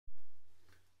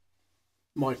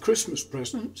my Christmas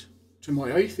present to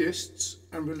my atheists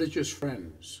and religious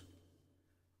friends.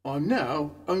 I'm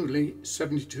now only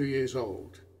 72 years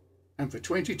old, and for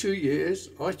 22 years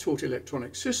I taught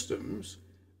electronic systems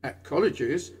at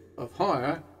colleges of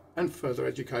higher and further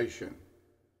education.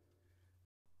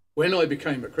 When I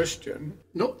became a Christian,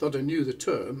 not that I knew the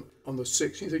term, on the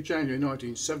 16th of January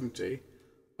 1970,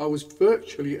 I was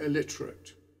virtually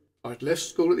illiterate. I'd left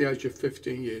school at the age of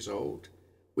 15 years old,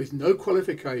 with no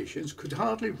qualifications, could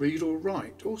hardly read or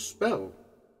write or spell.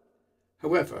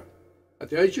 However, at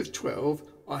the age of 12,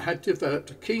 I had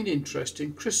developed a keen interest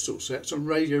in crystal sets and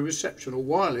radio reception, or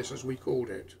wireless as we called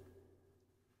it.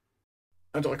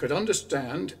 And I could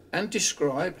understand and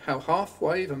describe how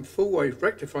half-wave and full-wave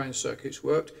rectifying circuits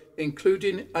worked,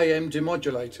 including AM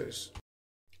demodulators.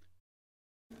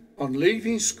 On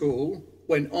leaving school,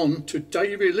 went on to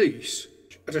day release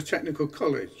at a technical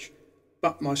college,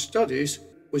 but my studies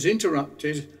was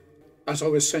interrupted as I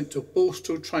was sent to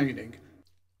Borstal training.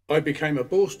 I became a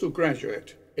Borstal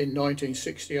Graduate in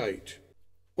 1968.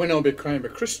 When I became a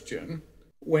Christian,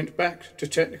 went back to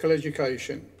technical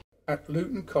education at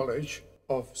Luton College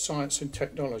of Science and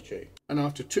Technology, and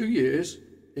after 2 years,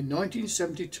 in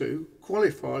 1972,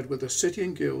 qualified with the City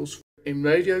and Gills in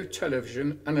radio,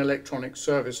 television and electronic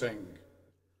servicing.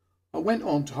 I went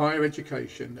on to higher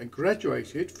education and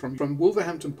graduated from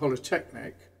Wolverhampton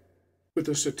Polytechnic with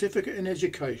a certificate in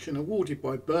education awarded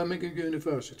by Birmingham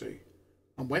University,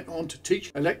 and went on to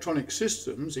teach electronic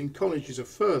systems in colleges of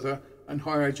further and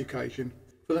higher education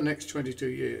for the next 22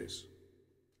 years.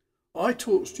 I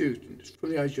taught students from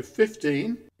the age of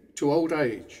 15 to old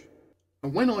age,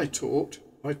 and when I taught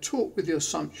with the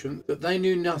assumption that they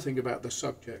knew nothing about the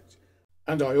subject,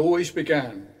 and I always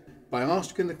began by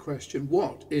asking the question,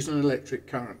 what is an electric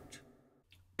current?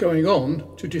 Going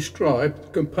on to describe the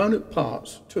component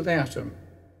parts to the atom,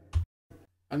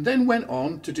 and then went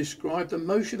on to describe the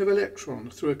motion of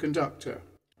electrons through a conductor,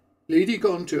 leading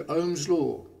on to Ohm's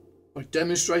law. I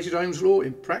demonstrated Ohm's law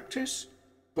in practice,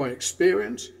 by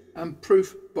experience, and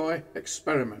proof by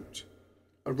experiment,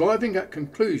 arriving at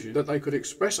conclusion that they could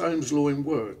express Ohm's law in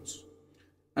words.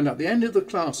 And at the end of the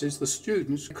classes, the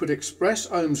students could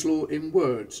express Ohm's law in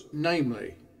words,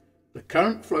 namely, the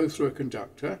current flow through a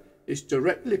conductor is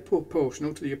directly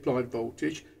proportional to the applied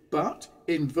voltage, but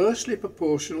inversely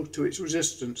proportional to its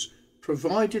resistance,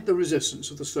 provided the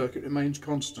resistance of the circuit remains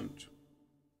constant.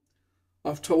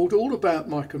 I've told all about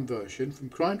my conversion from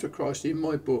crime to Christ in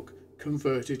my book,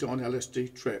 Converted on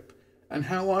LSD Trip, and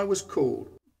how I was called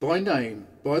by name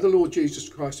by the Lord Jesus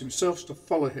Christ himself to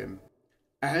follow him,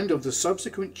 and of the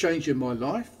subsequent change in my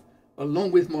life,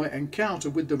 along with my encounter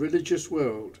with the religious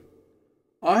world.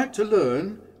 I had to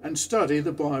learn and study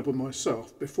the Bible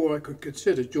myself before I could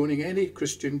consider joining any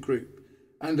Christian group,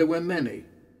 and there were many.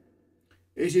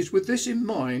 It is with this in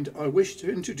mind I wish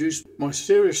to introduce my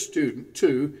serious student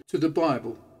to the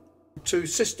Bible, to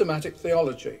systematic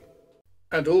theology,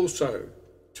 and also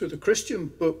to the Christian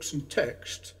books and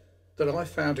texts that I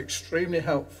found extremely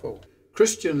helpful,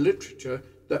 Christian literature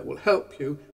that will help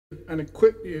you and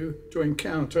equip you to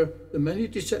encounter the many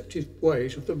deceptive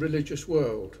ways of the religious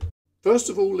world.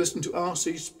 First of all, listen to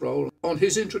R.C. Sproul on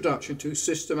his introduction to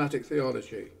systematic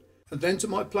theology, and then to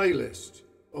my playlist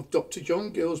of Dr. John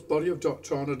Gill's body of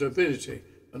Doctrinal Divinity,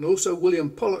 and also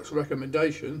William Pollock's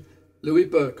recommendation, Louis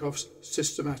Berkhof's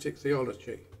Systematic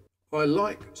Theology. I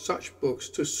like such books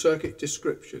to circuit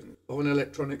description of an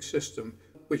electronic system,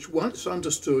 which once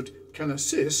understood can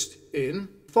assist in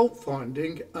fault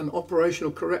finding and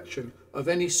operational correction of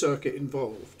any circuit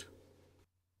involved.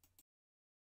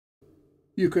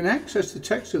 You can access the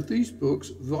text of these books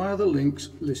via the links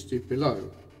listed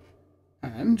below,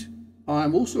 and I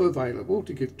am also available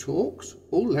to give talks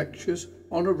or lectures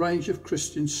on a range of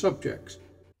Christian subjects,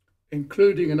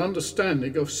 including an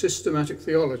understanding of systematic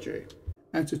theology,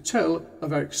 and to tell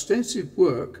of our extensive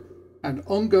work and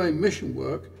ongoing mission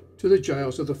work to the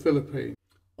jails of the Philippines.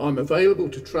 I'm available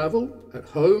to travel at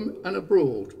home and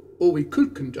abroad, or we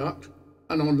could conduct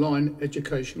an online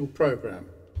educational program.